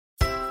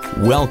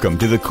Welcome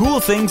to the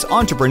Cool Things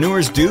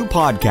Entrepreneurs Do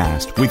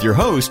podcast with your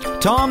host,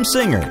 Tom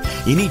Singer.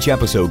 In each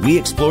episode, we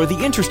explore the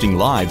interesting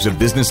lives of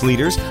business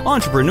leaders,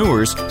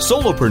 entrepreneurs,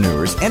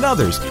 solopreneurs, and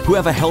others who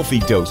have a healthy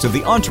dose of the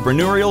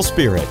entrepreneurial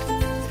spirit.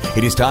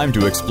 It is time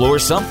to explore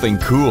something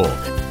cool.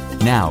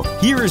 Now,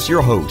 here is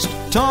your host,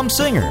 Tom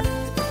Singer.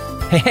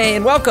 Hey,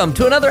 and welcome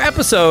to another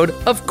episode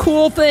of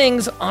Cool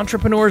Things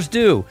Entrepreneurs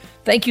Do.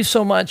 Thank you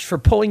so much for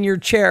pulling your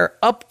chair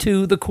up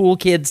to the cool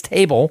kids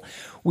table.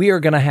 We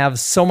are going to have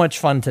so much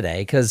fun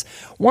today because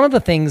one of the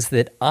things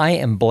that I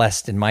am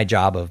blessed in my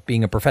job of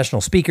being a professional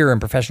speaker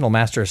and professional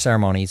master of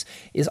ceremonies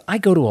is I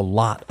go to a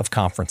lot of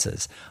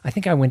conferences. I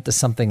think I went to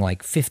something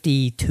like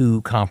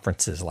 52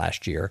 conferences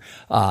last year,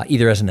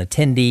 either as an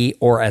attendee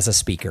or as a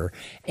speaker.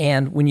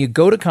 And when you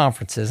go to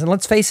conferences, and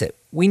let's face it,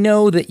 we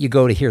know that you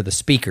go to hear the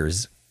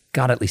speakers.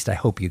 God, at least I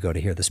hope you go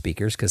to hear the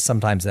speakers because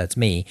sometimes that's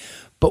me.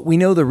 But we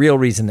know the real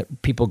reason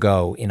that people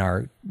go in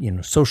our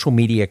social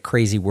media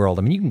crazy world.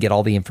 I mean, you can get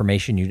all the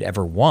information you'd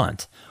ever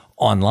want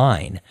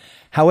online.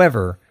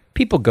 However,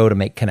 people go to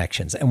make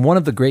connections. And one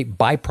of the great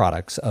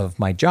byproducts of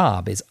my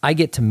job is I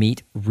get to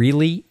meet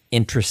really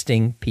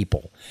interesting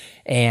people.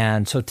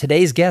 And so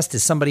today's guest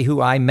is somebody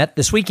who I met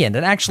this weekend.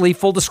 And actually,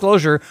 full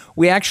disclosure,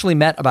 we actually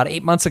met about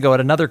 8 months ago at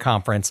another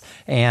conference,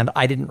 and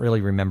I didn't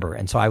really remember.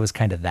 And so I was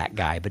kind of that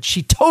guy. But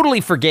she totally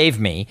forgave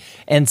me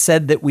and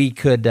said that we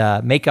could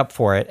make up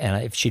for it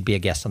and if she'd be a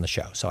guest on the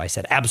show. So I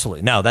said,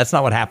 absolutely. No, that's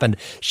not what happened.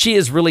 She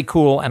is really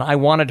cool, and I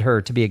wanted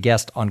her to be a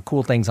guest on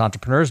Cool Things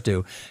Entrepreneurs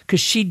Do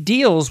because she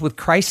deals with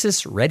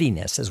crisis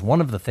readiness as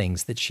one of the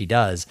things that she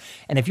does.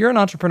 And if you're an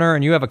entrepreneur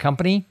and you have a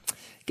company,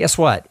 guess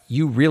what?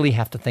 You really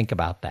have to think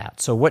about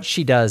that. So what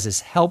she does is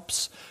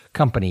helps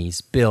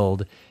companies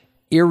build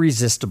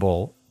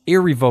irresistible,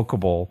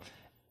 irrevocable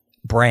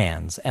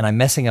brands. And I'm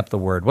messing up the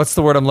word. What's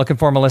the word I'm looking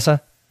for,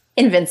 Melissa?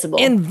 Invincible.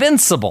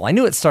 Invincible. I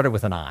knew it started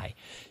with an I.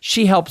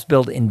 She helps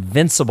build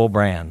invincible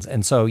brands.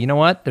 And so you know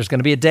what? There's going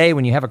to be a day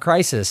when you have a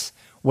crisis.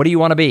 What do you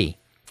want to be?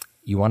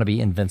 You want to be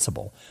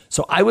invincible.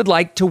 So I would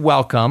like to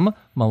welcome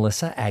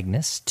Melissa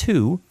Agnes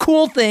to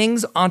Cool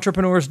Things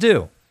Entrepreneurs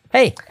Do.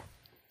 Hey.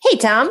 Hey,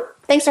 Tom.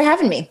 Thanks for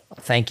having me.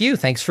 Thank you.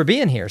 Thanks for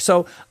being here.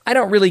 So I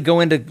don't really go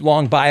into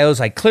long bios.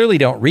 I clearly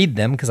don't read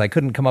them because I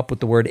couldn't come up with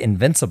the word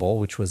invincible,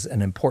 which was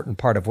an important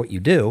part of what you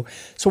do.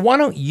 So why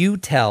don't you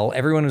tell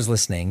everyone who's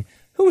listening,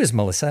 who is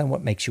Melissa and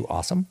what makes you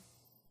awesome?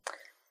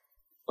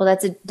 Well,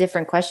 that's a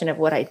different question of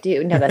what I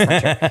do. No, that's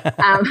not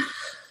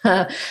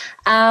true.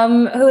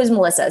 Who is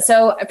Melissa?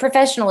 So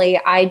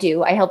professionally, I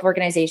help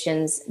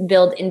organizations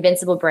build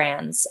invincible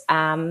brands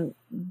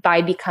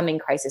by becoming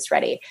crisis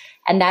ready.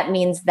 And that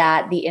means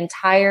that the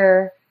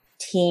entire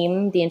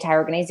team, the entire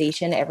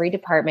organization, every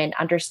department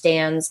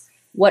understands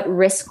what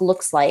risk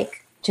looks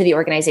like to the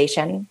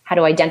organization, how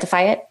to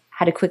identify it,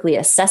 how to quickly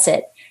assess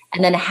it,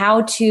 and then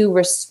how to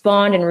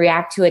respond and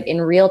react to it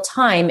in real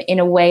time in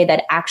a way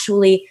that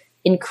actually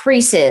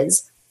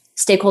increases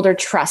stakeholder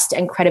trust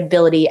and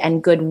credibility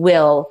and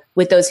goodwill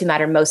with those who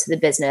matter most to the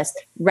business,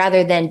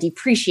 rather than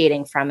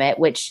depreciating from it,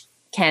 which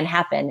can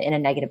happen in a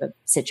negative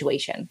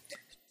situation.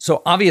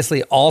 So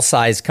obviously all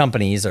size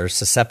companies are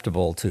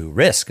susceptible to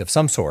risk of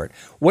some sort.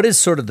 What is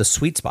sort of the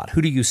sweet spot?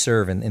 Who do you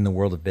serve in the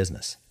world of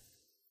business?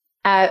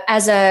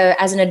 As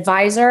an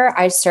advisor,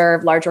 I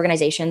serve large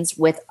organizations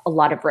with a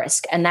lot of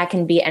risk. And that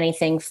can be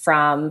anything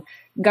from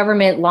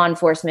government, law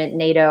enforcement,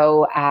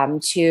 NATO,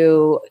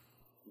 to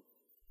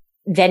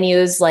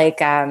venues like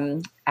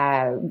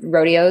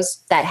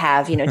rodeos that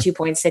have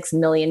 2.6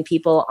 million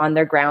people on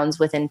their grounds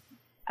within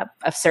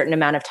a certain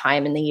amount of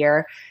time in the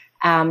year,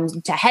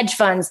 to hedge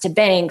funds, to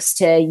banks,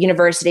 to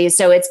universities.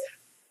 So it's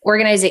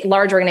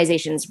large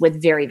organizations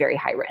with very, very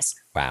high risk.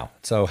 Wow.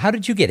 So how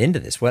did you get into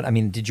this?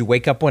 Did you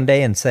wake up one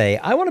day and say,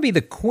 I want to be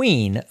the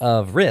queen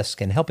of risk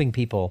and helping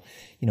people,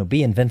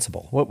 be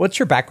invincible? What's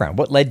your background?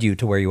 What led you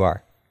to where you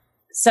are?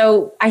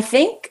 So I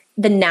think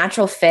the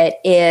natural fit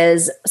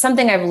is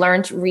something I've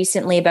learned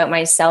recently about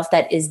myself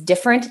that is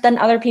different than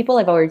other people.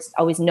 I've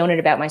always known it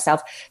about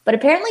myself, but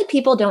apparently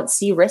people don't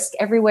see risk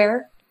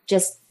everywhere,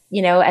 just,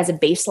 as a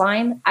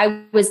baseline.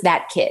 I was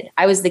that kid.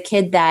 I was the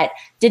kid that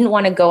didn't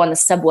want to go on the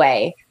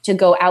subway to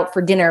go out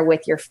for dinner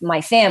with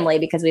my family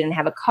because we didn't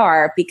have a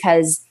car,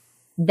 because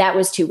that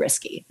was too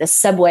risky. The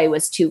subway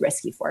was too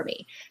risky for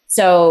me.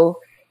 So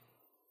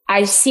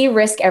I see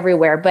risk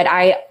everywhere, but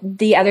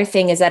the other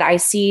thing is that I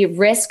see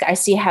risk, I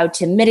see how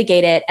to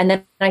mitigate it, and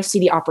then I see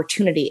the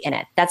opportunity in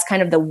it. That's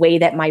kind of the way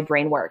that my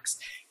brain works.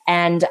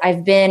 And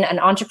I've been an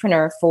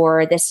entrepreneur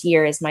for this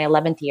year is my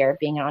 11th year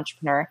being an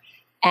entrepreneur.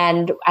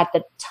 And at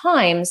the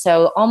time,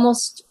 so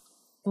almost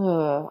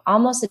a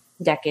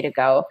decade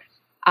ago,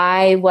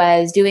 I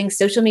was doing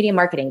social media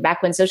marketing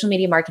back when social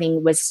media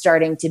marketing was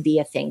starting to be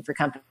a thing for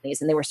companies,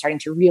 and they were starting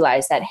to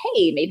realize that,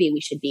 hey, maybe we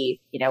should be,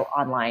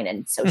 online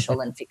and social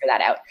and figure that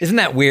out. Isn't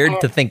that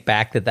weird to think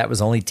back that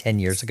was only 10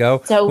 years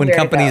ago when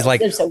companies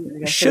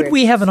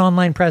we have an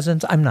online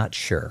presence? I'm not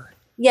sure.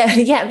 Yeah,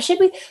 yeah. Should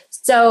we?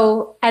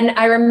 So, and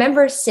I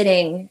remember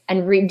sitting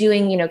and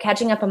doing,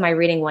 catching up on my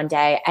reading one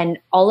day, and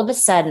all of a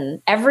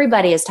sudden,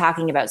 everybody is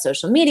talking about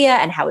social media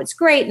and how it's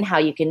great and how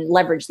you can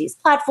leverage these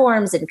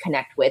platforms and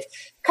connect with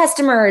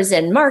customers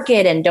and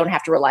market and don't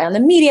have to rely on the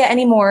media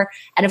anymore.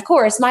 And of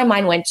course, my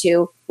mind went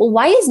to, well,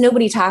 why is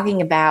nobody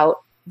talking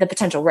about the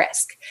potential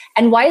risk?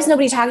 And why is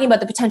nobody talking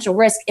about the potential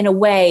risk in a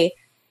way?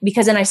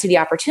 Because then I see the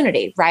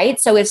opportunity, right?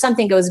 So if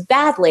something goes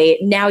badly,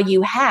 now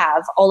you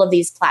have all of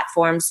these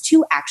platforms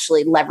to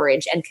actually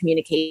leverage and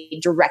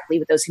communicate directly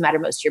with those who matter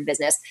most to your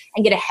business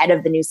and get ahead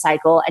of the news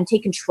cycle and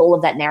take control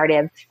of that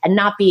narrative and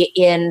not be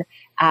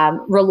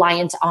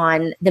reliant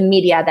on the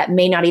media that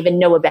may not even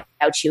know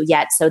about you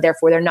yet. So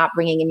therefore, they're not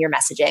bringing in your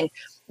messaging,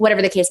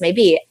 whatever the case may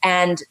be.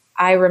 And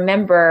I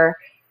remember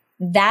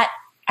that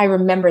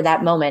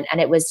moment,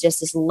 and it was just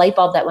this light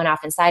bulb that went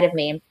off inside of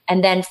me.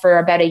 And then for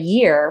about a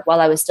year, while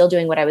I was still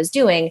doing what I was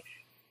doing,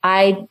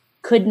 I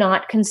could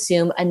not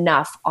consume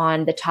enough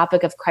on the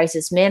topic of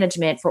crisis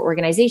management for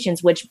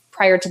organizations, which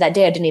prior to that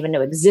day, I didn't even know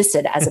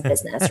existed as a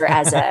business or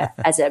as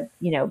a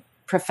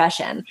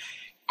profession.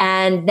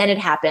 And then it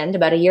happened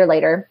about a year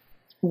later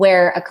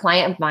where a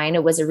client of mine,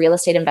 it was a real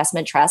estate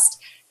investment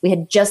trust, we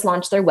had just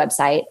launched their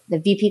website. The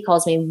VP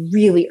calls me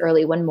really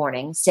early one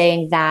morning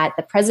saying that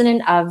the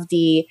president of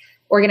the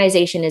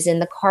organization is in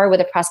the car with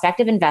a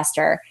prospective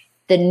investor.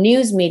 The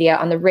news media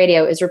on the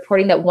radio is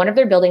reporting that one of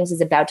their buildings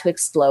is about to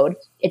explode.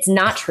 It's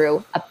not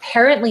true.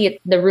 Apparently,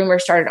 the rumor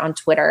started on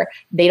Twitter.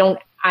 They don't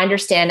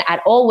understand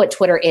at all what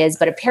Twitter is,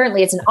 but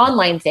apparently it's an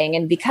online thing.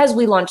 And because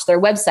we launched their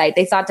website,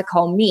 they thought to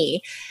call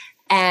me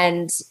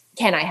and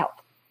can I help?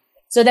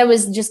 So that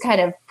was just kind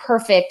of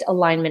perfect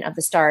alignment of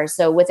the stars.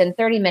 So within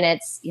 30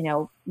 minutes,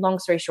 long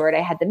story short,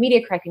 I had the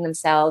media correcting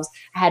themselves.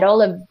 I had all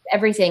of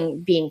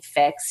everything being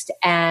fixed.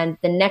 And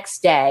the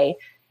next day,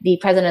 the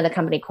president of the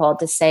company called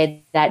to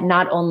say that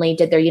not only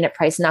did their unit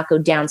price not go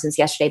down since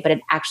yesterday, but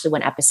it actually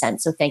went up a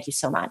cent. So thank you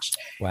so much.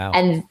 Wow.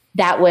 And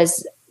that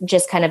was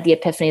just kind of the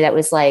epiphany that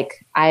was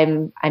like,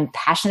 I'm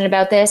passionate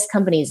about this.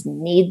 Companies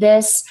need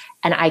this,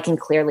 and I can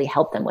clearly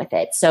help them with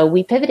it. So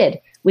we pivoted.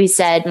 We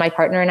said, my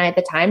partner and I at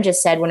the time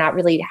just said, we're not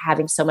really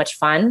having so much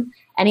fun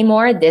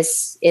anymore.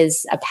 This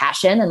is a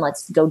passion and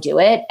let's go do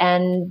it.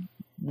 And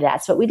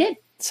that's what we did.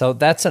 So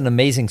that's an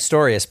amazing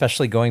story,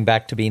 especially going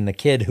back to being the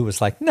kid who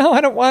was like, no,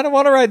 I don't want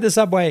to ride the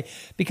subway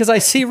because I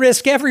see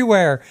risk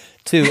everywhere,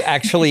 to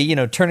actually,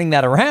 turning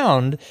that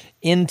around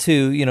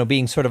into,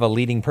 being sort of a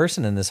leading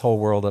person in this whole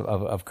world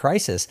of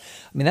crisis.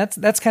 I mean,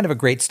 that's kind of a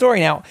great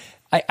story. Now,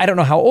 I don't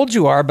know how old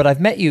you are, but I've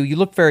met you. You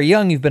look very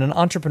young. You've been an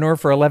entrepreneur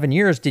for 11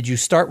 years. Did you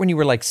start when you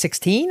were like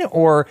 16,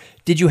 or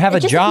did you have a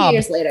job? A few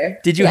years later.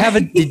 Did you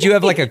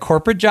have like a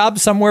corporate job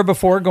somewhere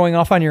before going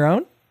off on your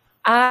own?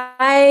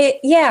 I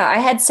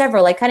had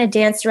several. I kind of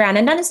danced around,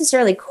 and not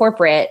necessarily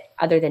corporate,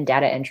 other than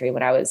data entry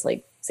when I was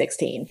like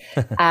 16.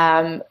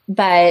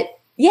 But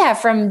yeah,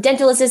 from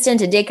dental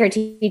assistant to daycare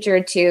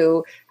teacher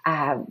to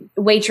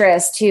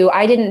waitress to,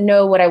 I didn't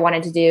know what I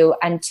wanted to do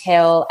and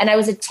I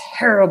was a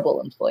terrible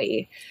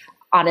employee.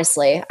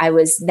 Honestly, I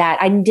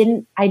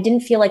didn't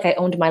feel like I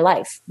owned my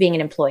life being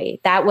an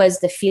employee. That was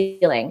the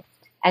feeling.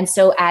 And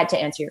so to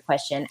answer your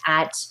question,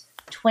 at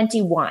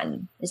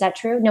 21, is that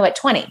true? No, at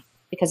 20,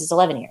 because it's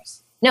 11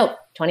 years. No,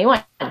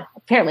 21.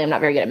 Apparently I'm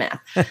not very good at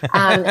math.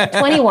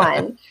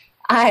 21,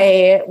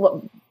 I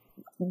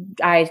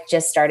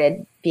just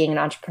started being an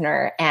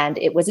entrepreneur, and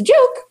it was a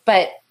joke,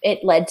 but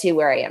it led to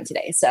where I am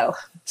today. So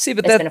see,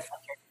 but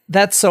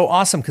that's so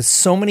awesome, because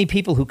so many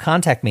people who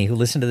contact me, who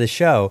listen to this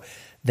show,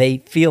 they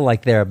feel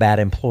like they're a bad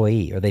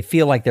employee, or they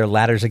feel like their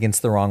ladder's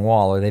against the wrong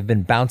wall, or they've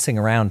been bouncing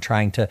around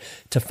trying to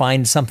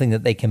find something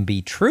that they can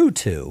be true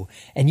to.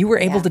 And you were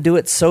able to do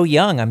it so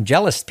young. I'm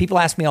jealous. People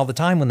ask me all the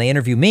time when they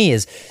interview me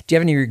is, do you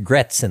have any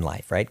regrets in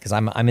life, right? Because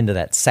I'm into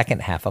that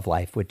second half of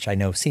life, which I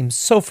know seems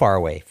so far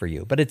away for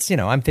you. But it's,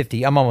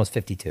 I'm almost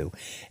 52.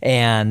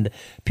 And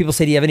people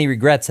say, do you have any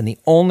regrets? And the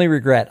only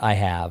regret I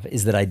have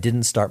is that I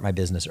didn't start my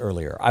business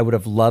earlier. I would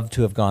have loved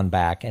to have gone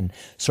back and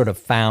sort of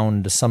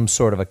found some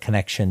sort of a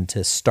connection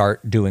to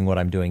start doing what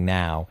I'm doing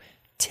now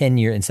 10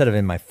 years, instead of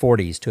in my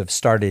 40s, to have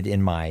started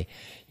in my,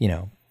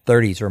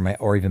 30s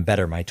or even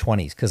better, my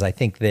 20s. Because I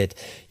think that,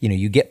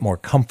 you get more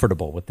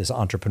comfortable with this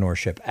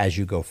entrepreneurship as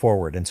you go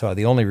forward. And so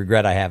the only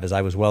regret I have is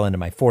I was well into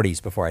my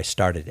 40s before I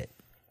started it.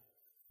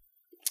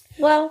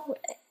 Well,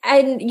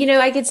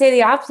 I could say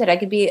the opposite.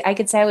 I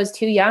could say I was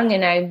too young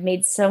and I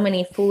made so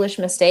many foolish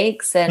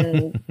mistakes,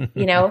 and,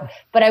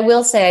 but I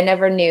will say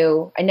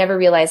I never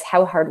realized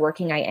how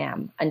hardworking I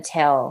am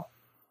until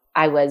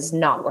I was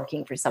not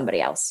working for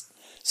somebody else.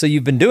 So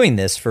you've been doing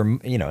this for,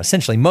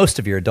 essentially most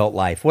of your adult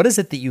life. What is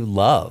it that you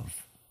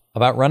love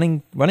about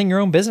running your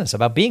own business,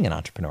 about being an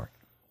entrepreneur?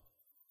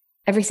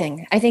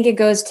 Everything. I think it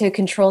goes to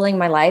controlling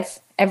my life.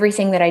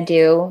 Everything that I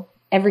do,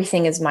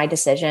 everything is my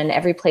decision.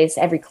 Every place,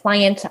 every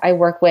client I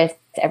work with,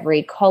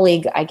 every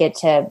colleague I get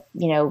to,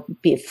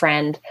 be a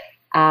friend,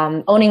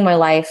 owning my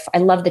life. I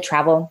love the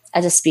travel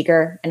as a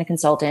speaker and a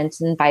consultant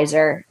and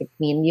advisor. I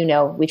mean,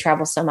 we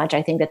travel so much.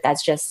 I think that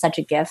that's just such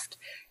a gift.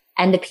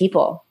 And the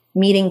people.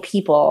 meeting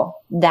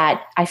people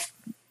that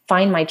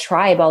find my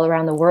tribe all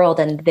around the world.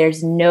 And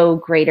there's no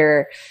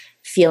greater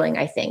feeling,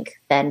 I think,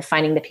 than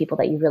finding the people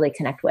that you really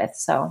connect with.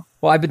 So,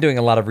 well, I've been doing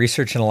a lot of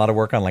research and a lot of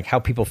work on like how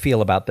people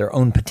feel about their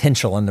own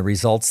potential and the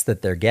results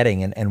that they're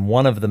getting. And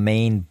one of the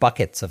main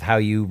buckets of how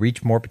you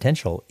reach more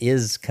potential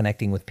is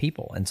connecting with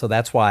people. And so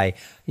that's why,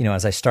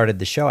 as I started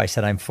the show, I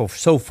said, I'm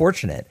so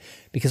fortunate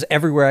because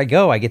everywhere I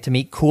go, I get to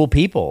meet cool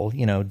people,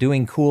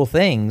 doing cool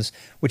things,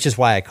 which is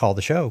why I call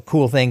the show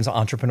Cool Things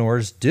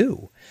Entrepreneurs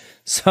Do.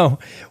 So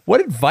what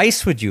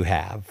advice would you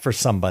have for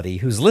somebody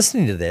who's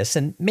listening to this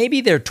and maybe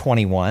they're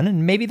 21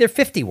 and maybe they're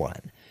 51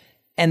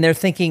 and they're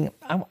thinking,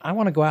 I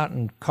want to go out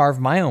and carve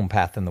my own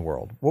path in the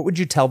world? What would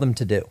you tell them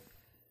to do?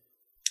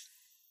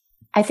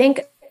 I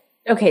think,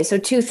 so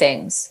two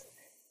things.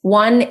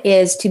 One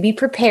is to be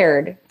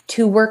prepared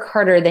to work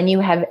harder than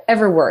you have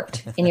ever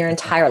worked in your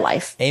entire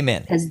life.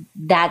 Amen. Because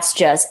that's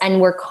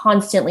and we're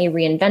constantly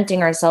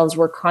reinventing ourselves.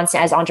 We're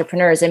constant as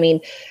entrepreneurs. I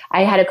mean,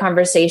 I had a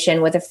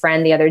conversation with a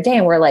friend the other day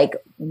and we're like,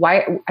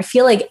 why? I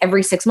feel like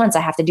every 6 months I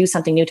have to do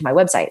something new to my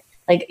website.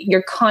 Like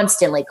you're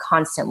constantly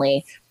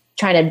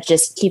trying to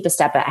just keep a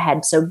step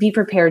ahead. So be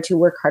prepared to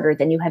work harder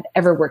than you have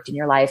ever worked in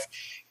your life.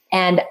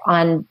 And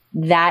on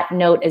that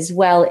note as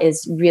well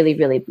is really,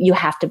 really, you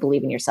have to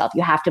believe in yourself.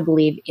 You have to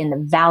believe in the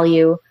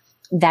value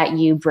that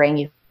you bring.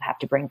 You have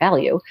to bring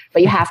value,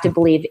 but you have to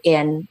believe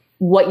in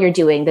what you're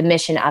doing, the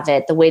mission of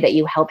it, the way that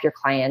you help your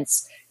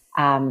clients,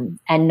 and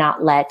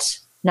not let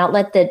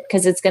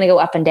because it's going to go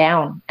up and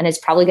down, and it's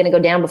probably going to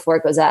go down before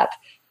it goes up.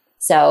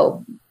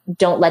 So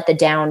don't let the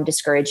down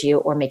discourage you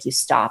or make you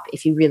stop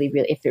if it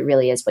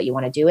really is what you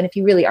want to do, and if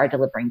you really are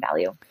delivering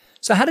value.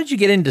 So how did you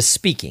get into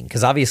speaking?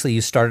 Because obviously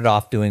you started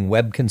off doing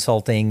web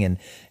consulting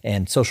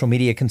and social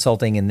media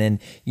consulting, and then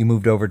you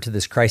moved over to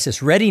this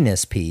crisis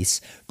readiness piece.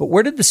 But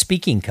where did the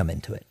speaking come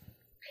into it?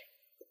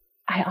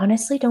 I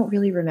honestly don't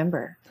really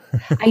remember.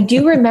 I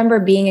do remember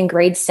being in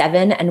grade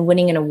 7 and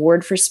winning an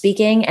award for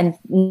speaking and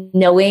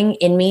knowing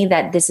in me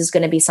that this is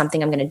going to be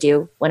something I'm going to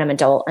do when I'm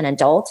an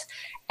adult.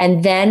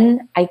 And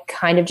then I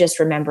kind of just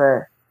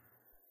remember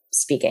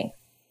speaking.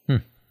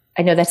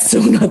 I know that's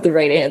still not the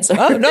right answer.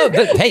 Oh no!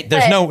 Hey,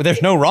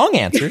 there's no wrong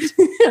answers.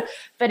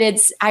 But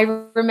I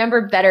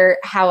remember better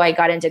how I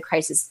got into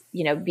crisis,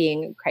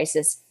 being a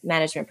crisis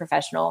management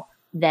professional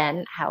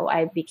than how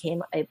I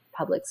became a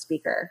public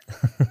speaker.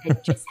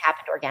 It just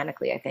happened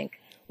organically, I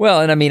think. Well,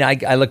 and I mean,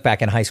 I look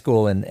back in high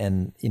school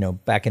and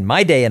back in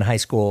my day in high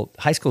schools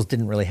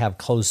didn't really have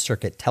closed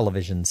circuit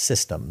television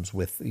systems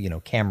with,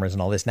 cameras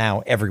and all this.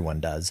 Now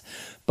everyone does.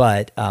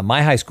 But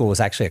my high school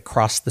was actually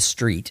across the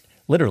street,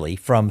 literally,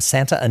 from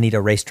Santa Anita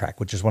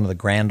Racetrack, which is one of the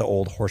grand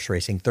old horse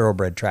racing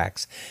thoroughbred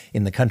tracks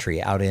in the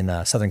country out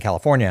in Southern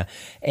California.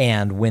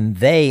 And when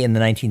they, in the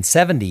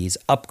 1970s,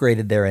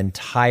 upgraded their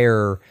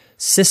entire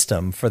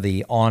system for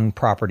the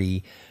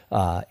on-property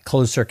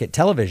closed-circuit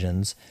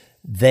televisions,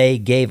 they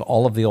gave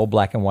all of the old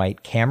black and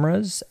white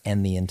cameras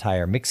and the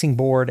entire mixing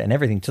board and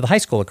everything to the high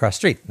school across the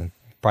street.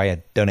 Probably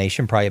a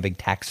donation, probably a big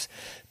tax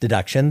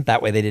deduction.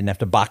 That way they didn't have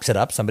to box it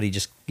up. Somebody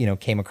just,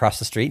 came across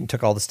the street and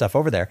took all the stuff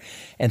over there.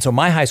 And so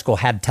my high school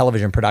had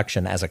television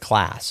production as a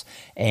class.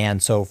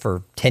 And so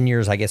for 10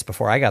 years, I guess,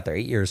 before I got there,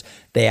 8 years,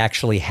 they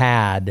actually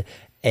had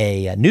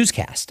a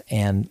newscast.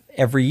 And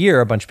every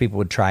year a bunch of people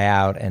would try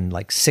out and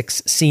like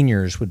 6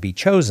 seniors would be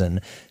chosen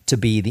to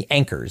be the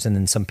anchors. And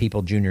then some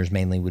people, juniors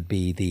mainly, would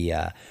be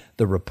the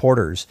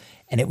reporters.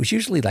 And it was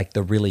usually like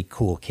the really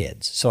cool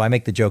kids. So I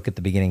make the joke at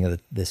the beginning of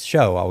this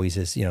show always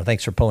is,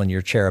 thanks for pulling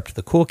your chair up to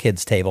the cool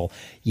kids table.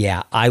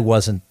 Yeah, I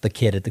wasn't the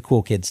kid at the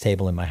cool kids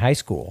table in my high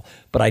school,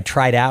 but I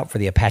tried out for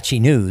the Apache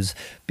News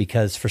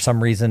because for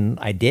some reason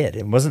I did.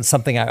 It wasn't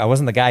something, I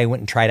wasn't the guy who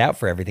went and tried out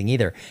for everything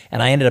either.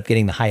 And I ended up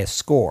getting the highest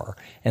score.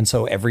 And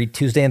so every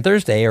Tuesday and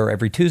Thursday, or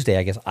every Tuesday,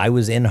 I guess, I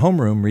was in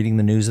homeroom reading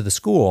the news of the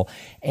school.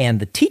 And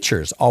the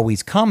teachers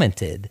always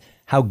commented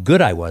how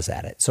good I was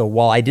at it. So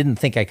while I didn't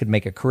think I could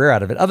make a career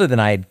out of it, other than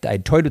I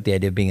toyed with the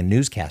idea of being a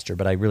newscaster,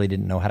 but I really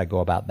didn't know how to go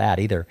about that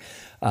either.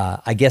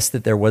 I guess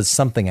that there was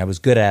something I was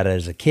good at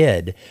as a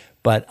kid,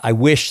 but I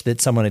wish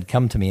that someone had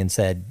come to me and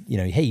said,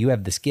 hey, you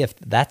have this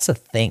gift. That's a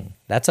thing.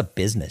 That's a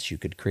business you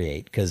could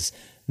create, because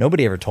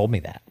nobody ever told me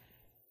that.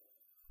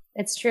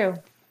 It's true.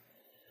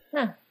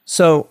 Huh.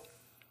 So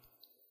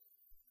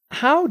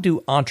how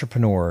do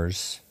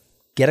entrepreneurs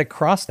get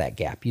across that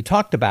gap? You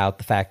talked about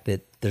the fact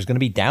that there's going to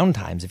be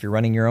downtimes if you're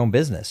running your own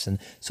business. And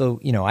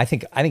so, I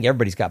think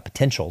everybody's got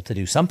potential to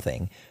do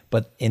something,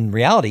 but in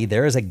reality,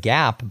 there is a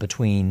gap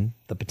between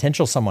the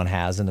potential someone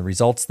has and the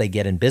results they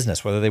get in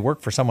business, whether they work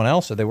for someone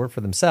else or they work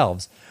for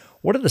themselves.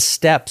 What are the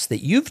steps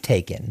that you've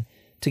taken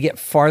to get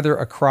farther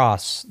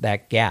across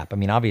that gap? I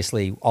mean,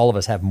 obviously, all of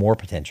us have more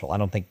potential. I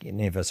don't think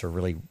any of us are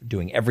really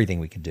doing everything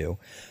we could do,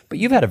 but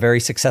you've had a very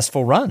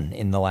successful run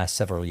in the last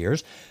several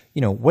years.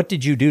 What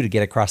did you do to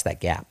get across that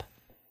gap?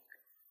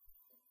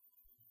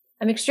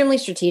 I'm extremely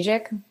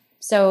strategic.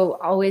 So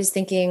always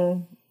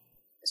thinking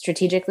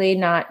strategically,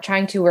 not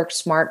trying to work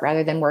smart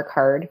rather than work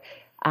hard,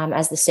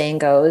 as the saying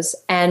goes,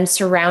 and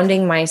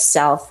surrounding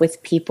myself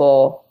with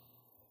people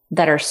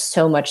that are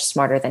so much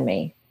smarter than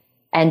me,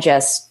 and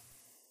just,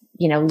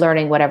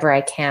 learning whatever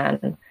I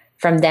can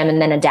from them,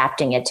 and then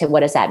adapting it to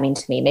what does that mean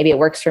to me? Maybe it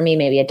works for me,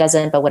 maybe it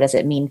doesn't, but what does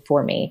it mean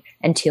for me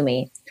and to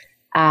me?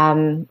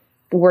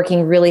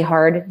 Working really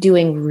hard,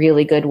 doing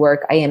really good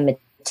work. I am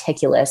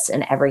meticulous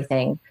in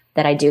everything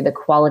that I do. The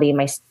quality,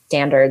 my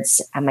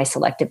standards, and my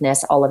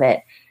selectiveness, all of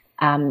it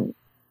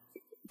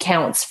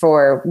counts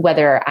for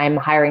whether I'm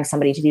hiring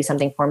somebody to do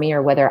something for me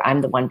or whether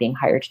I'm the one being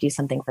hired to do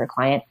something for a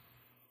client.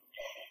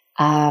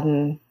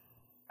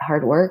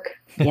 Hard work.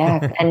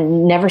 Yeah.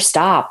 And never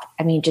stop.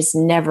 I mean, just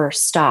never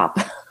stop.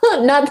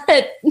 Not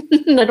that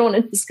I don't want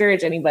to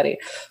discourage anybody,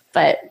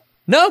 but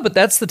no, but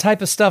that's the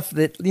type of stuff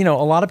that, a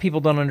lot of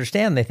people don't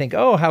understand. They think,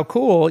 oh, how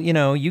cool.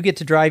 You get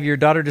to drive your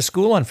daughter to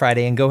school on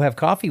Friday and go have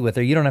coffee with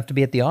her. You don't have to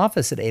be at the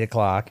office at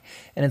 8:00.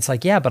 And it's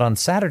like, yeah, but on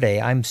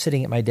Saturday, I'm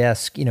sitting at my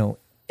desk,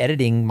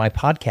 editing my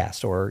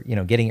podcast or,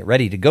 getting it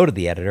ready to go to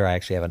the editor. I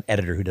actually have an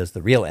editor who does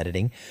the real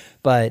editing,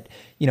 but,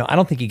 I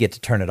don't think you get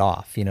to turn it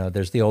off.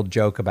 There's the old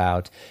joke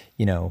about,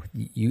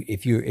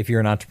 if you're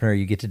an entrepreneur,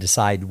 you get to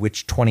decide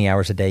which 20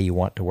 hours a day you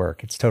want to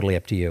work. It's totally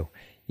up to you.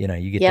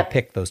 You get to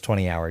pick those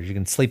 20 hours. You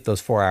can sleep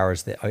those 4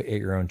 hours at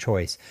your own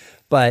choice.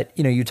 But,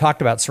 you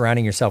talked about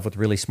surrounding yourself with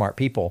really smart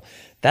people.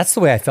 That's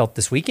the way I felt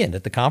this weekend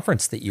at the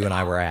conference that you and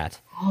I were at.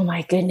 Oh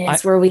my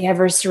goodness, were we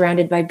ever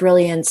surrounded by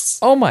brilliance?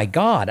 Oh my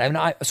God.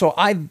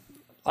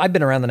 I've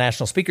been around the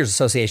National Speakers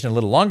Association a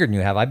little longer than you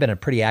have. I've been a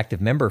pretty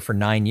active member for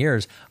 9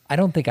 years. I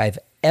don't think I've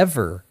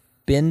ever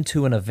been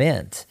to an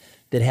event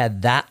that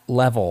had that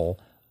level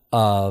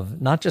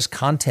of not just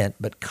content,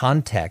 but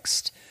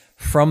context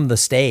from the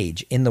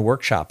stage in the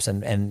workshops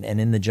and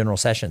in the general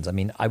sessions. I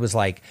mean, I was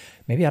like,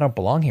 maybe I don't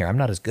belong here. I'm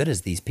not as good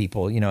as these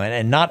people,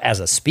 and not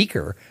as a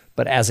speaker,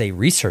 but as a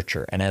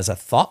researcher and as a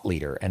thought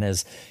leader and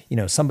as,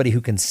 somebody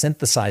who can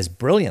synthesize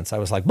brilliance. I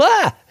was like,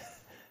 blah.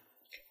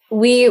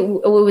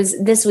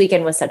 This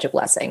weekend was such a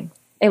blessing.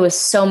 It was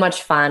so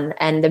much fun.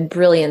 And the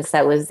brilliance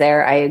that was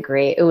there, I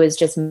agree. It was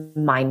just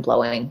mind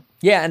blowing.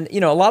 Yeah. And,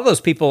 a lot of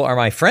those people are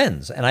my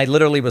friends. And I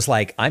literally was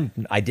like, I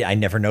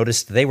never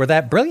noticed they were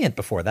that brilliant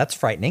before. That's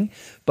frightening.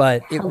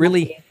 But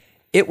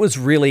it was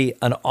really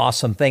an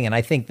awesome thing. And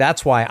I think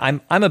that's why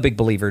I'm a big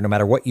believer, no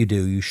matter what you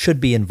do, you should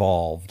be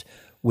involved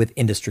with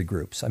industry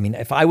groups. I mean,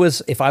 if I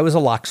was a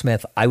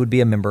locksmith, I would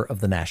be a member of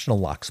the National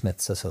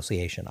Locksmiths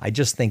Association. I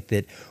just think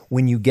that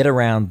when you get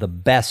around the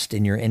best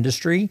in your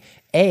industry,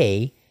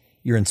 A,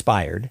 you're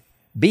inspired,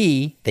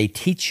 B, they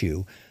teach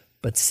you,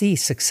 but C,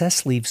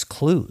 success leaves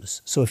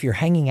clues. So if you're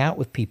hanging out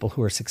with people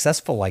who are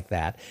successful like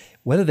that,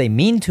 whether they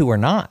mean to or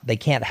not, they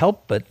can't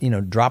help but,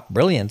 drop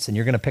brilliance, and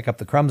you're going to pick up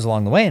the crumbs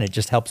along the way, and it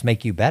just helps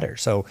make you better.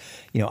 So,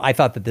 I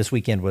thought that this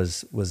weekend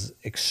was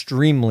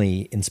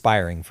extremely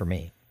inspiring for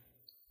me.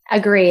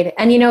 Agreed.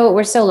 And,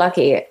 we're so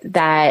lucky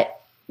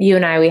that you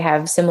and we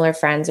have similar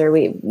friends, or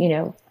we,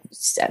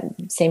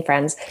 same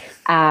friends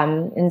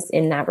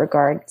in that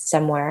regard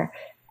somewhere.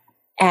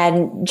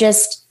 And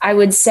just, I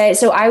would say,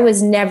 so I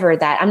was never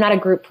that. I'm not a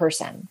group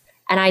person,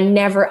 and I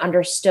never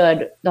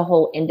understood the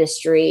whole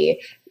industry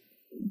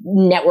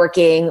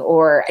networking,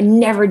 or I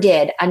never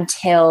did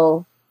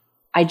until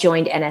I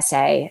joined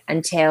NSA,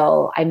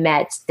 until I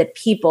met the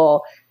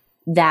people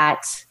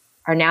that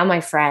are now my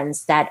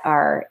friends, that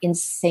are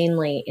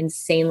insanely,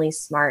 insanely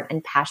smart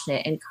and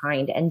passionate and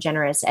kind and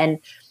generous and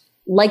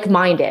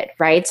like-minded,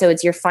 right? So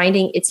you're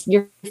finding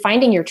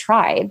your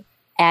tribe.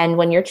 And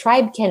when your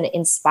tribe can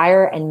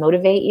inspire and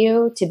motivate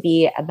you to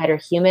be a better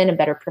human, a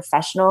better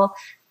professional,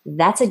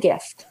 that's a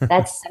gift.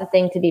 That's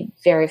something to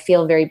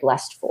feel very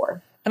blessed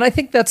for. And I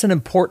think that's an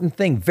important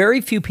thing. Very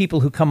few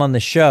people who come on the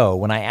show,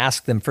 when I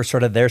ask them for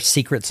sort of their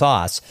secret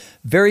sauce,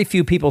 very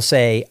few people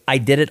say, I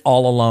did it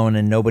all alone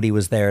and nobody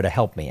was there to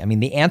help me. I mean,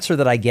 the answer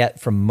that I get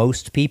from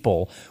most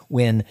people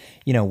when,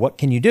 what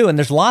can you do? And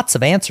there's lots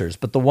of answers,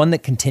 but the one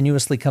that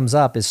continuously comes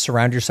up is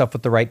surround yourself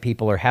with the right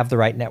people or have the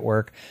right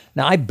network.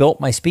 Now, I built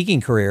my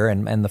speaking career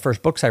and the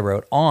first books I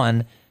wrote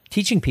on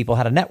teaching people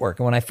how to network.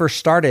 And when I first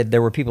started,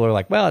 there were people who were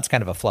like, well, it's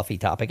kind of a fluffy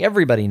topic.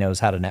 Everybody knows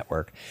how to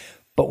network.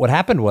 But what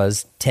happened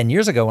was 10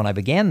 years ago when I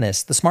began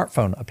this, the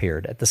smartphone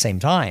appeared at the same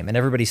time. And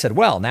everybody said,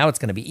 well, now it's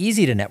going to be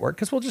easy to network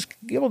because we'll just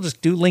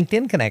do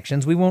LinkedIn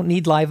connections. We won't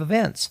need live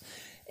events.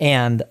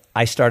 And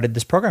I started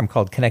this program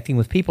called Connecting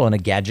with People in a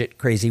Gadget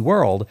Crazy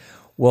World.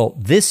 Well,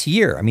 this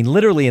year, I mean,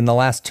 literally in the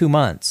last 2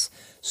 months,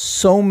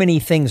 so many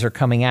things are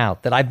coming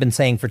out that I've been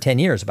saying for 10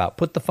 years about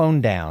put the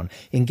phone down,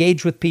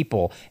 engage with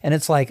people. And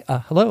it's like,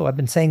 hello, I've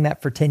been saying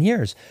that for 10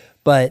 years.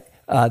 But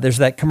there's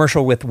that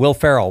commercial with Will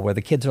Ferrell where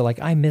the kids are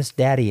like, I miss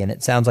daddy. And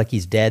it sounds like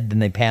he's dead. Then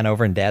they pan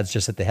over and dad's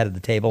just at the head of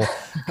the table,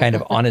 kind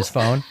of on his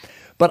phone.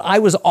 But I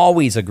was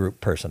always a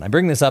group person. I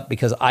bring this up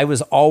because I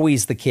was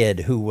always the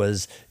kid who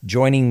was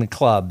joining the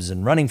clubs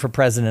and running for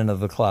president of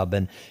the club.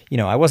 And,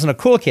 I wasn't a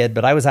cool kid,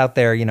 but I was out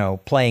there,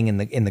 playing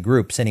in the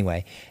groups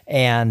anyway.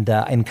 And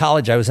in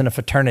college, I was in a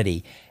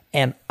fraternity.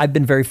 And I've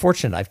been very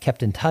fortunate. I've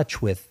kept in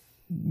touch with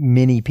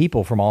many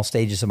people from all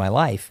stages of my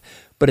life.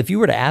 But if you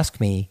were to ask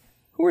me,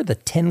 who are the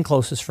 10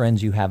 closest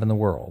friends you have in the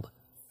world?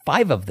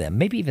 5 of them,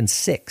 maybe even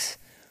 6,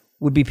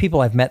 would be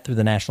people I've met through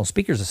the National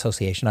Speakers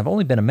Association. I've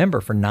only been a member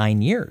for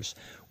 9 years,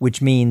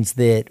 which means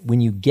that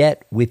when you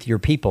get with your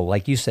people,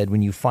 like you said,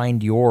 when you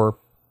find your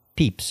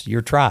peeps,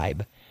 your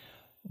tribe,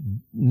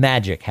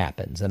 magic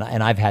happens. And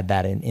I've had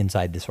that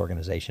inside this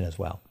organization as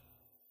well.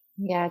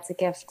 Yeah, it's a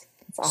gift.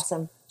 It's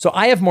awesome. So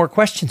I have more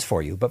questions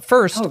for you, but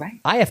first, right.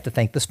 I have to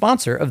thank the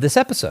sponsor of this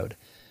episode.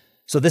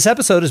 So this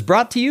episode is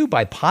brought to you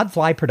by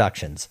Podfly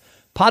Productions.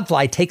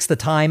 Podfly takes the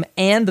time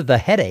and the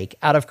headache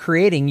out of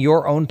creating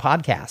your own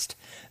podcast.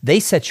 They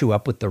set you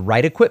up with the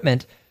right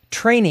equipment,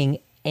 training,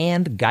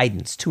 and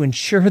guidance to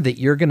ensure that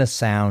you're going to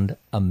sound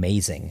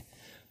amazing.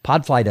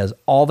 Podfly does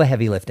all the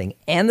heavy lifting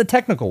and the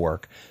technical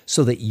work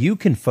so that you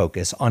can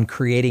focus on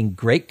creating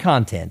great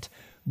content,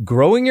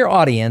 growing your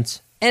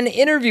audience, and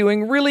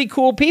interviewing really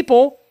cool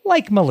people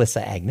like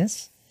Melissa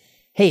Agnes.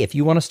 Hey, if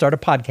you want to start a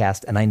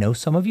podcast, and I know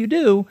some of you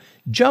do,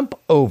 jump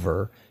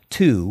over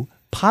to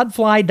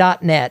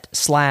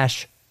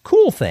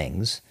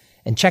podfly.net/coolthings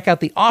and check out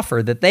the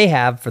offer that they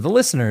have for the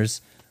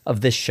listeners of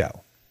this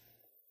show.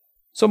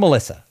 So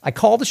Melissa, I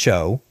call the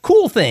show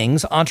Cool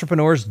Things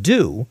Entrepreneurs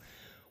Do.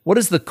 What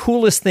is the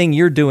coolest thing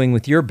you're doing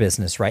with your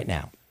business right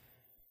now?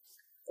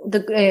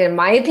 In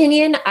my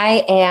opinion,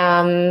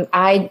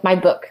 my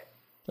book.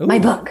 Ooh, my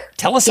book.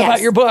 Tell us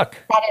about your book.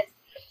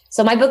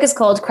 So my book is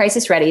called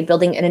Crisis Ready,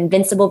 Building an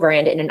Invincible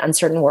Brand in an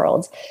Uncertain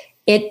World.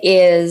 It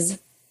is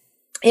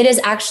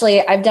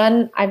actually, I've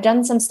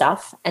done some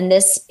stuff, and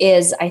this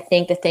is, I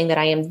think, the thing that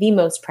I am the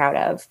most proud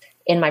of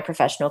in my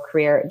professional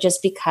career,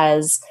 just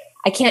because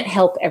I can't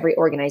help every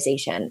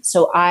organization.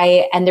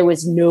 And there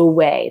was no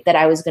way that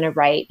I was going to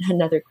write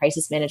another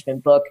crisis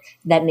management book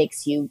that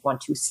makes you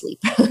want to sleep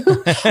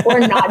or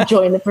not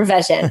join the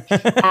profession, or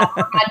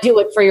not do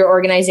it for your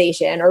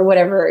organization or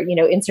whatever,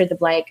 insert the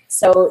blank.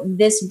 So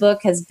this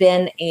book has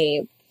been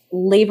a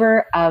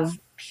labor of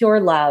pure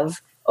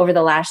love over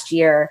the last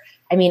year.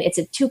 I mean, it's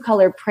a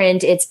 2-color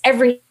print. It's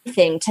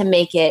everything to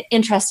make it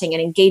interesting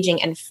and engaging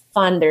and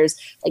fun. There's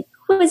like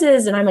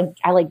quizzes, and I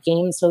like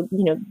games. So,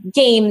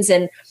 games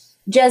and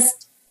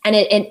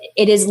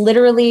it is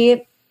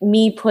literally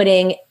me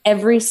putting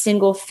every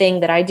single thing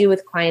that I do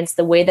with clients,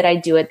 the way that I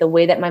do it, the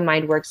way that my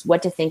mind works,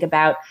 what to think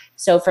about.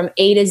 So from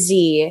A to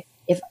Z,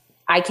 if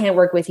I can't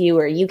work with you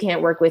or you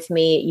can't work with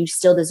me, you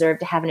still deserve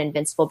to have an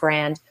invincible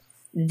brand.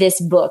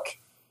 This book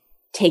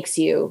takes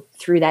you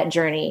through that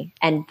journey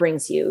and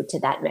brings you to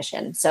that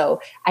mission.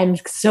 So I'm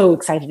so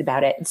excited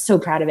about it. I'm so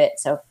proud of it.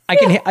 So I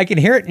can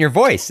hear it in your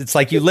voice. It's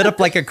like you lit up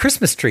like a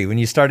Christmas tree when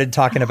you started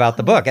talking about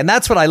the book. And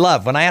that's what I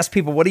love. When I ask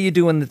people, what are you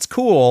doing that's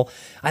cool?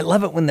 I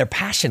love it when their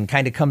passion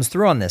kind of comes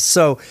through on this.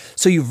 So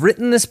you've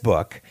written this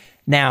book.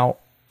 Now,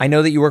 I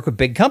know that you work with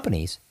big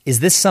companies. Is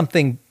this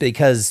something,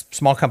 because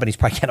small companies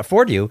probably can't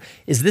afford you,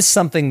 is this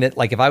something that,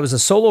 like, if I was a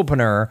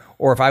solopreneur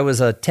or if I was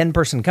a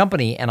 10-person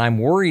company and I'm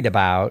worried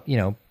about,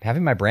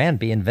 having my brand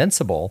be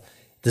invincible,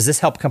 does this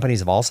help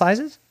companies of all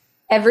sizes?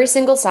 Every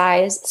single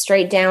size,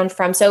 straight down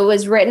from, so it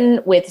was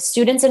written with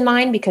students in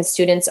mind, because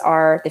students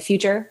are the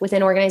future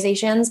within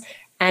organizations.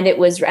 And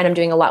I'm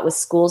doing a lot with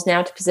schools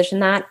now to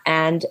position that.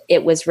 And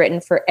it was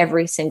written for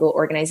every single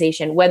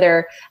organization,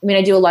 I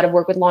do a lot of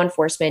work with law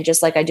enforcement,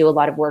 just like I do a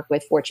lot of work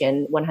with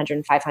Fortune 100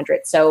 and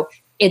 500. So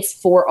it's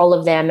for all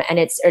of them, and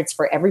it's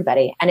for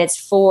everybody, and it's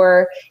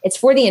for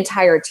the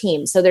entire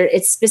team. So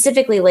it's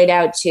specifically laid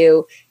out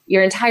to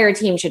your entire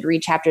team should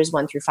read chapters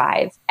 1 through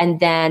 5, and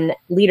then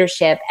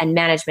leadership and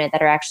management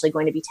that are actually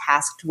going to be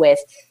tasked with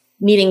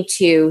needing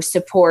to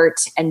support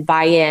and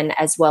buy in,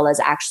 as well as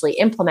actually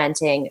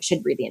implementing, should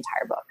read the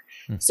entire book.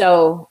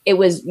 So it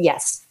was,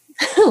 yes.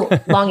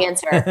 Long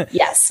answer.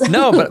 Yes.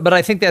 No, but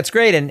I think that's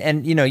great.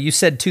 And you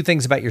said 2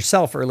 things about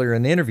yourself earlier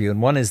in the interview.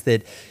 And one is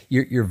that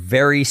you're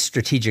very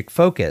strategic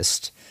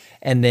focused.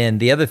 And then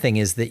the other thing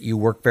is that you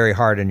work very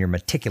hard and you're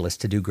meticulous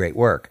to do great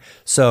work.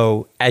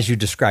 So as you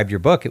described your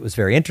book, it was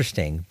very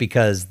interesting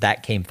because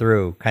that came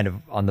through kind of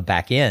on the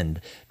back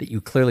end, that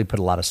you clearly put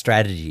a lot of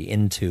strategy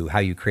into how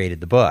you created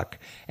the book.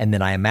 And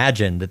then I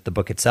imagine that the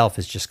book itself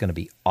is just going to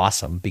be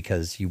awesome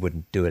because you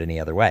wouldn't do it any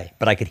other way.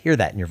 But I could hear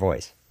that in your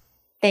voice.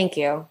 Thank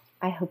you.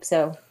 I hope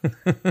so.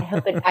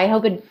 I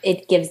hope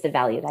it gives the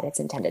value that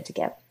it's intended to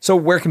give. So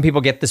where can people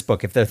get this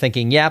book if they're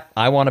thinking, yep,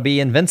 I want to be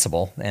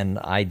invincible and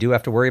I do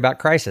have to worry about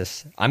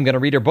crisis? I'm going to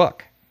read your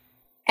book.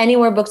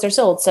 Anywhere books are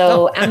sold.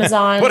 So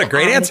Amazon. What a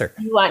great answer.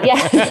 If you want,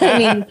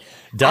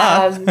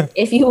 duh.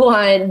 If you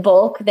want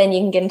bulk, then you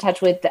can get in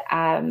touch with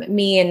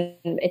me, and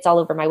it's all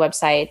over my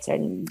website.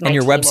 And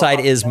your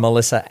website is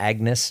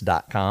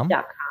melissaagnes.com.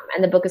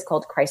 And the book is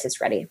called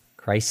Crisis Ready.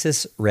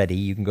 Crisis Ready.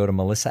 You can go to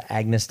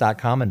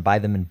melissaagnes.com and buy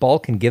them in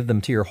bulk and give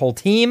them to your whole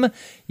team.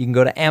 You can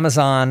go to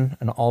Amazon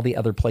and all the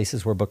other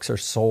places where books are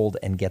sold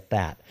and get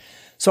that.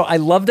 So I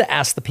love to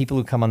ask the people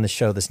who come on the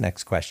show this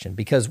next question,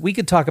 because we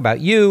could talk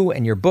about you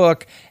and your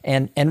book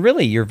and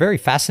really your very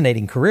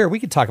fascinating career. We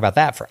could talk about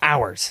that for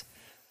hours.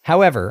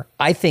 However,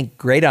 I think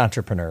great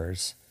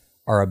entrepreneurs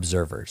are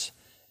observers.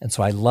 And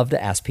so I love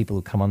to ask people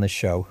who come on the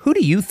show, who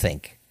do you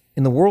think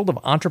in the world of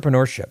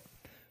entrepreneurship,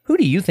 who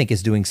do you think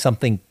is doing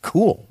something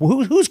cool?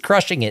 Who's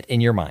crushing it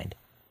in your mind?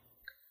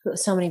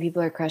 So many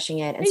people are crushing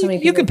it, and so many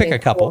people. You can pick a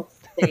couple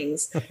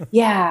things.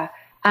 Yeah.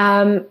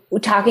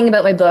 Talking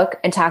about my book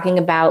and talking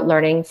about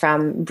learning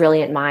from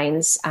brilliant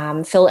minds.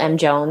 Phil M.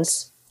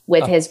 Jones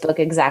with his book,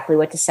 Exactly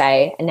What to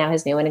Say, and now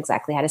his new one,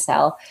 Exactly How to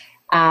Sell.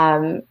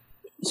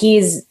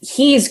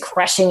 He's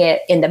crushing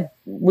it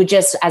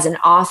just as an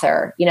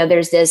author. You know,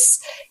 there's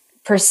this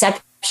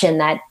perception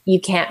that you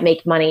can't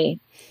make money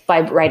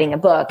by writing a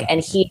book,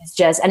 and he's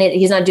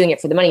not doing it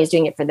for the money, he's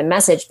doing it for the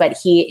message, but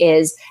he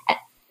is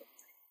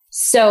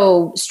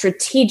so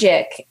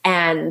strategic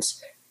and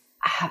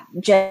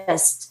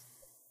just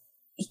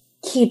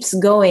keeps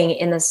going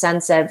in the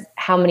sense of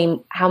how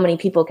many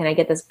people can I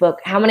get this book?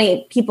 How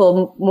many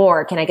people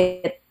more can I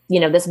get,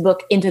 this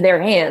book into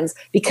their hands,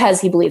 because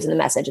he believes in the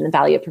message and the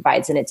value it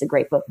provides. And it's a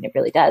great book, and it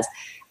really does.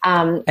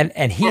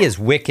 And he is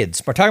wicked.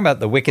 We're talking about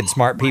the wicked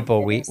smart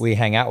people we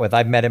hang out with.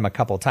 I've met him a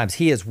couple of times.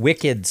 He is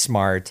wicked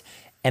smart.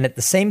 And at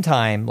the same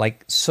time,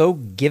 like so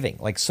giving,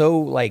 like so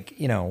like,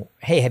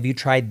 hey, have you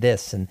tried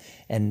this? And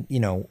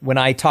when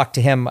I talked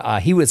to him,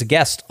 he was a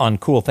guest on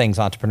Cool Things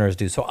Entrepreneurs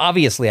Do. So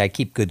obviously I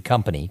keep good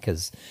company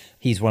because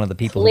he's one of the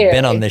people who've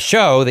been on this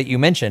show that you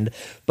mentioned.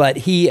 But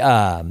he,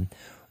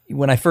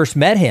 when I first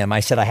met him, I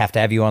said, I have to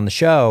have you on the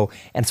show.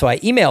 And so I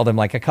emailed him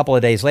like a couple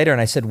of days later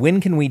and I said,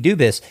 when can we do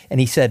this? And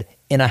he said,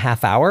 in a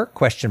half hour? ?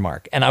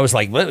 And I was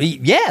like, well,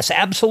 yes,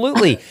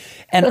 absolutely.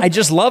 And I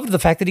just loved the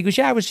fact that he goes,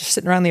 yeah, I was just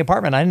sitting around the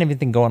apartment. I didn't have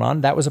anything going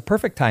on. That was a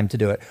perfect time to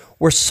do it.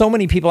 Where so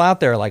many people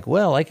out there are like,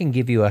 well, I can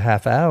give you a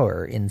half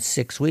hour in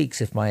 6 weeks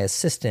if my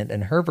assistant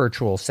and her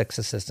virtual 6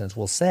 assistants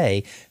will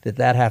say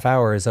that half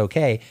hour is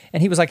okay.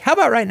 And he was like, how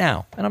about right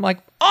now? And I'm like,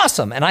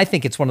 awesome. And I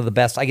think it's one of the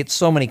best. I get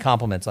so many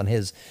compliments on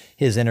his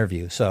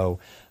interview. So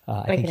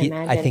I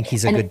think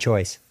he's a good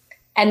choice.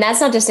 And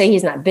that's not to say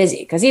he's not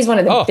busy, because he's one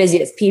of the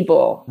busiest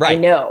people I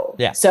know.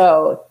 Yeah.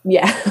 So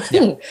yeah.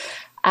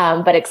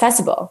 But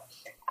accessible.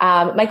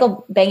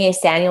 Michael Benge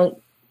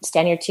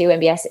Stanier too,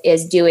 MBS,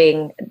 is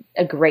doing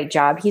a great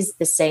job. He's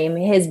the same.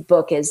 His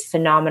book is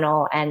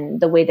phenomenal, and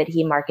the way that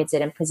he markets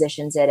it and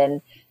positions it, and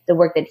the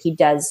work that he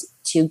does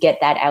to get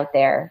that out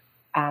there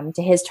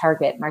to his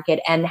target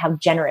market, and how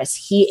generous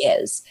he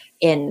is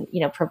in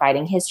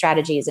providing his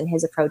strategies and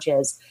his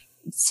approaches,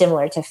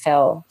 similar to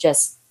Phil.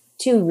 Just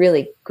two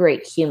really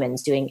great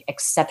humans doing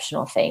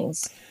exceptional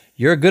things.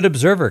 You're a good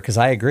observer, because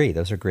I agree.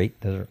 Those are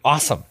great. Those are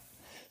awesome.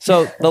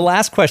 So the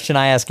last question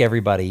I ask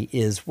everybody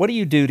is, what do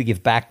you do to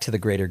give back to the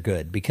greater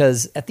good?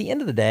 Because at the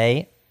end of the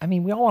day, I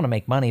mean, we all want to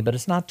make money, but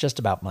it's not just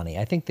about money.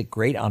 I think that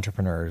great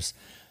entrepreneurs,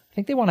 I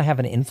think they want to have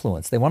an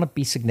influence. They want to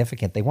be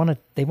significant. They want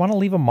to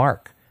leave a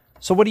mark.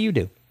 So what do you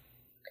do?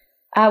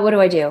 What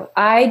do?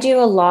 I do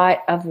a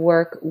lot of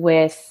work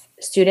with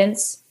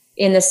students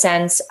in the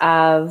sense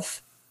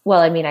of,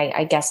 well, I mean,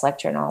 I guest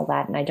lecture and all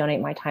that, and I donate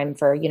my time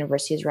for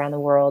universities around the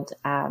world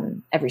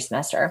every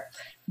semester.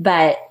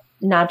 But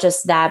not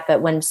just that,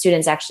 but when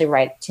students actually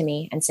write to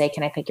me and say,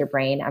 can I pick your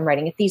brain? I'm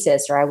writing a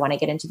thesis, or I want to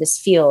get into this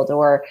field,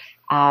 or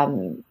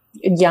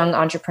young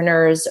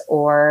entrepreneurs,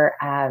 or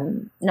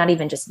not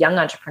even just young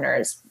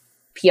entrepreneurs,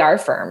 PR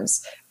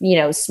firms,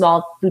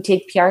 small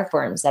boutique PR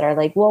firms that are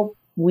like, well,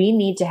 we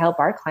need to help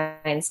our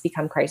clients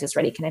become crisis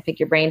ready. Can I pick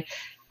your brain?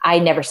 I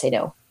never say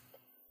no.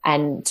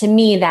 And to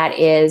me, that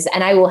is,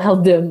 and I will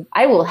help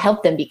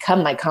them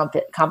become my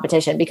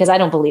competition, because I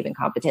don't believe in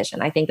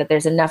competition. I think that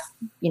there's enough,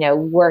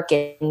 work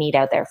and need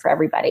out there for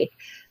everybody.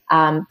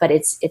 But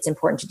it's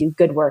important to do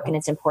good work, and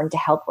it's important to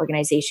help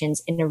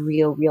organizations in a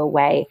real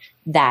way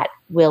that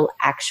will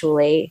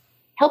actually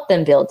help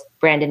them build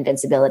brand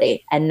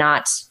invincibility, and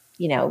not,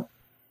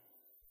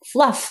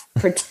 fluff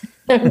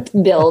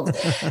build.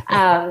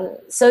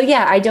 So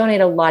yeah, I donate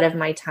a lot of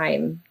my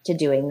time to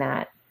doing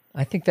that.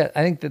 I think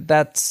that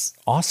that's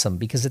awesome,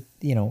 because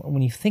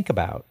when you think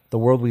about the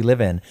world we live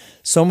in,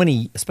 so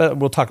many,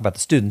 we'll talk about the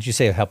students, you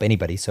say help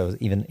anybody. So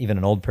even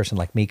an old person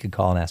like me could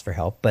call and ask for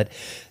help, but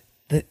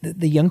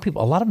the young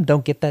people, a lot of them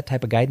don't get that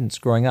type of guidance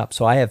growing up.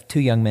 So I have 2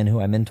 young men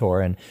who I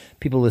mentor, and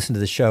people who listen to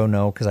the show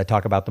know, because I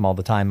talk about them all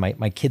the time.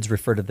 My kids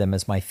refer to them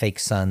as my fake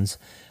sons.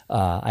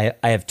 I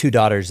have 2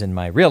 daughters in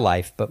my real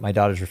life, but my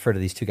daughters refer to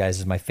these 2 guys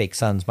as my fake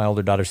sons. My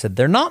older daughter said,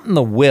 they're not in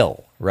the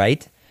will,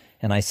 right?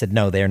 And I said,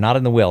 no, they are not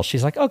in the will.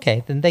 She's like,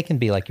 okay, then they can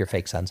be like your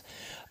fake sons.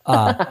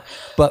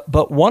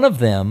 But one of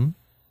them,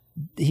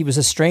 he was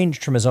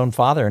estranged from his own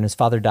father, and his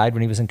father died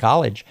when he was in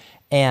college.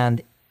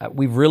 And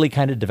we've really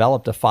kind of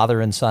developed a father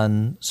and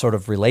son sort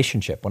of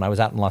relationship. When I was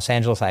out in Los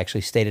Angeles, I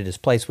actually stayed at his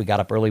place. We got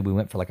up early. We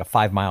went for like a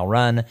 5-mile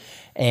run,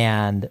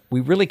 and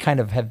we really kind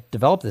of have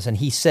developed this. And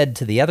he said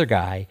to the other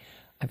guy,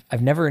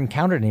 I've never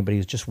encountered anybody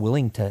who's just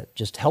willing to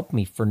just help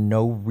me for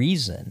no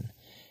reason.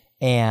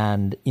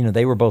 And,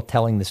 they were both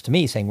telling this to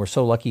me, saying, we're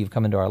so lucky you've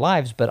come into our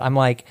lives. But I'm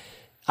like,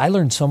 I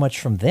learned so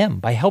much from them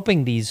by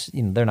helping these,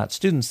 they're not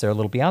students, they're a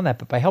little beyond that,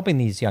 but by helping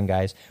these young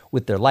guys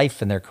with their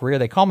life and their career.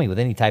 They call me with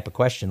any type of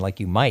question, like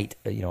you might,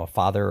 a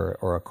father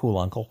or a cool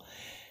uncle.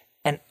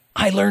 And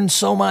I learned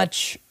so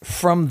much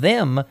from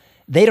them.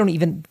 They don't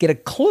even get a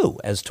clue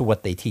as to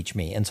what they teach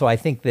me. And so I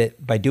think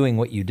that by doing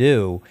what you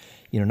do,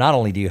 not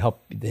only do you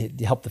help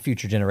the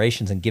future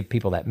generations and give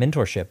people that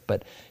mentorship,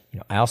 but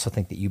I also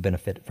think that you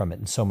benefit from it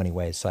in so many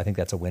ways. So I think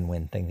that's a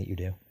win-win thing that you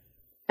do.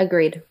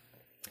 Agreed.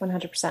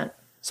 100%.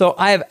 So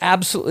I have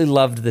absolutely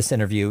loved this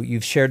interview.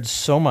 You've shared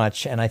so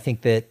much, and I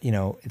think that,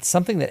 it's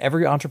something that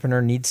every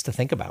entrepreneur needs to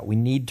think about. We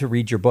need to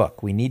read your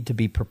book. We need to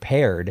be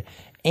prepared,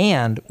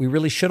 and we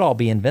really should all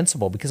be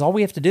invincible, because all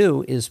we have to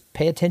do is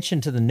pay attention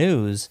to the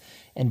news,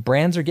 and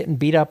brands are getting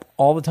beat up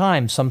all the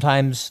time,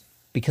 sometimes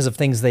because of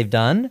things they've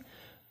done.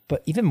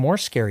 But even more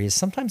scary is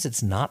sometimes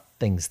it's not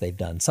things they've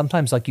done.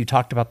 Sometimes, like you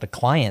talked about the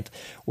client,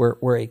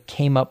 where it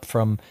came up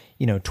from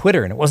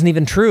Twitter and it wasn't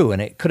even true,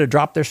 and it could have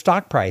dropped their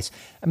stock price.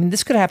 I mean,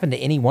 this could happen to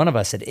any one of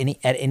us at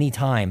any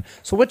time.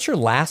 So, what's your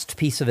last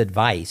piece of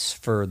advice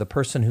for the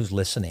person who's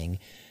listening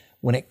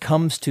when it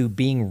comes to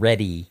being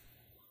ready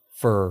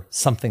for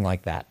something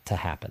like that to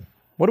happen?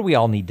 What do we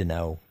all need to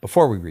know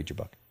before we read your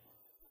book?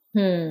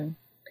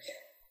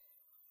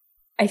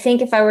 I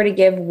think if I were to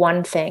give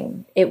one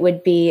thing, it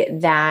would be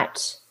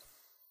that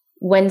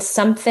when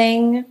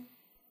something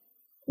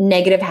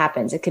negative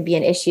happens, it could be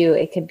an issue,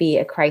 it could be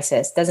a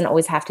crisis. It doesn't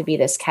always have to be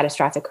this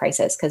catastrophic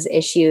crisis, because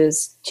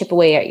issues chip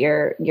away at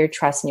your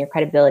trust and your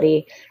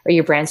credibility, or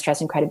your brand's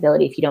trust and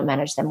credibility if you don't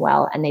manage them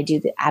well. And they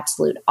do the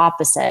absolute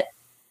opposite,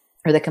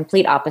 or the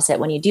complete opposite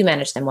when you do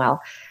manage them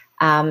well,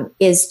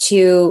 is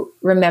to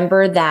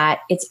remember that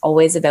it's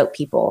always about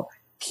people.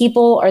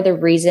 People are the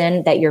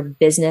reason that your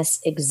business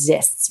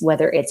exists,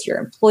 whether it's your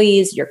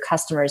employees, your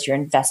customers, your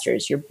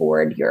investors, your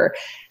board, your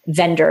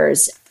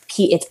vendors.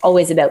 It's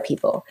always about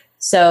people.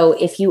 So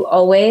if you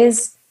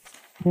always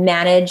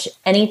manage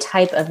any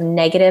type of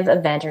negative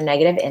event or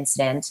negative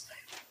incident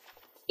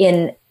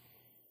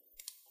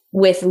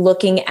with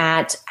looking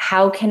at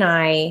how can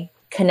I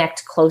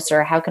connect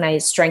closer, how can I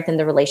strengthen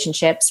the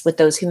relationships with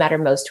those who matter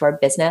most to our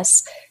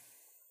business,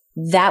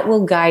 that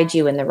will guide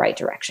you in the right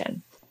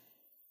direction.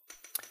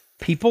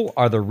 People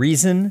are the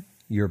reason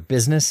your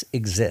business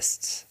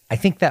exists. I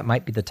think that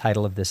might be the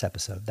title of this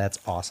episode. That's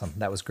awesome.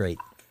 That was great.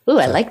 Ooh,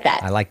 I like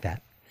that. I like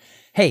that.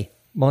 Hey,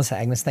 Melissa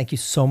Agnes, thank you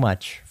so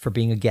much for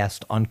being a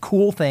guest on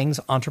Cool Things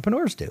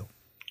Entrepreneurs Do.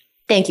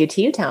 Thank you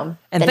to you, Tom.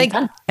 And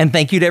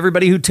thank you to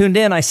everybody who tuned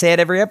in. I say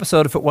it every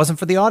episode. If it wasn't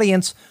for the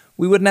audience,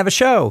 we wouldn't have a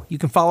show. You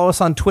can follow us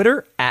on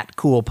Twitter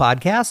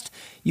 @CoolPodcast.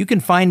 You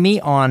can find me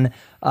on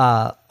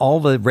all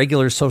the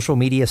regular social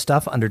media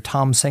stuff under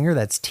Tom Singer.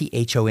 That's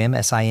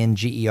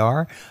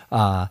THOMSINGER.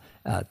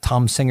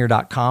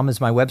 TomSinger.com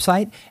is my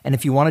website. And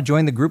if you want to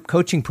join the group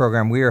coaching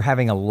program, we are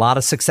having a lot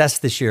of success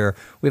this year.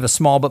 We have a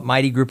small but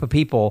mighty group of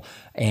people,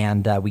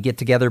 and we get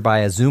together by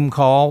a Zoom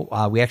call.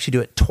 We actually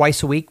do it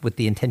twice a week with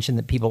the intention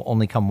that people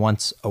only come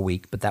once a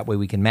week, but that way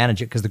we can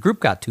manage it because the group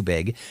got too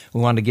big.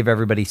 We wanted to give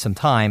everybody some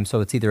time,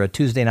 so it's either a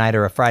Tuesday night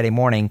or a Friday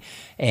morning,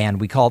 and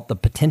we call it the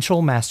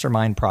Potential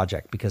Mastermind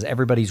Project because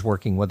everybody's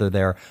working, whether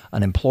they're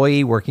an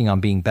employee working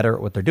on being better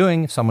at what they're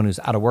doing, someone who's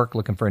out of work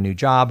looking for a new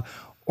job,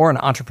 or an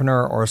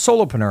entrepreneur or a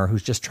solopreneur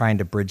who's just trying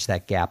to bridge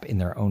that gap in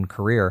their own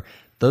career.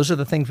 Those are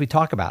the things we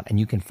talk about, and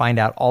you can find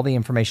out all the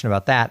information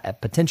about that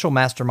at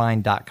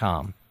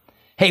potentialmastermind.com.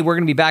 Hey, we're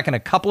going to be back in a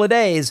couple of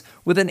days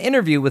with an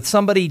interview with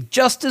somebody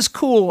just as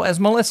cool as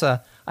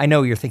Melissa. I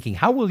know you're thinking,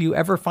 how will you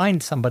ever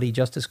find somebody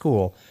just as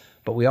cool?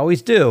 But we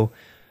always do.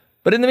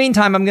 But in the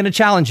meantime, I'm going to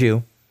challenge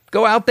you.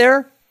 Go out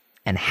there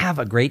and have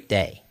a great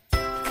day.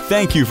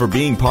 Thank you for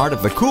being part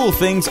of the Cool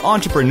Things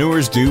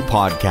Entrepreneurs Do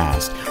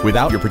podcast.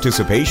 Without your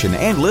participation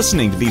and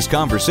listening to these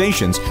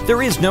conversations,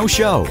 there is no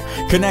show.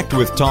 Connect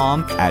with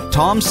Tom at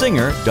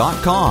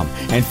TomSinger.com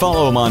and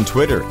follow him on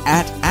Twitter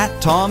at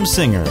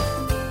TomSinger.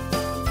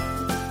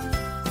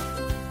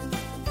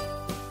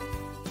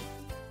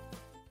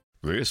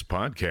 This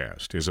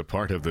podcast is a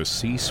part of the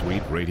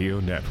C-Suite Radio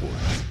Network.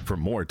 For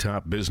more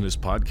top business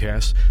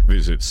podcasts,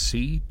 visit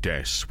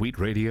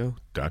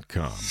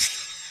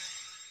c-suiteradio.com.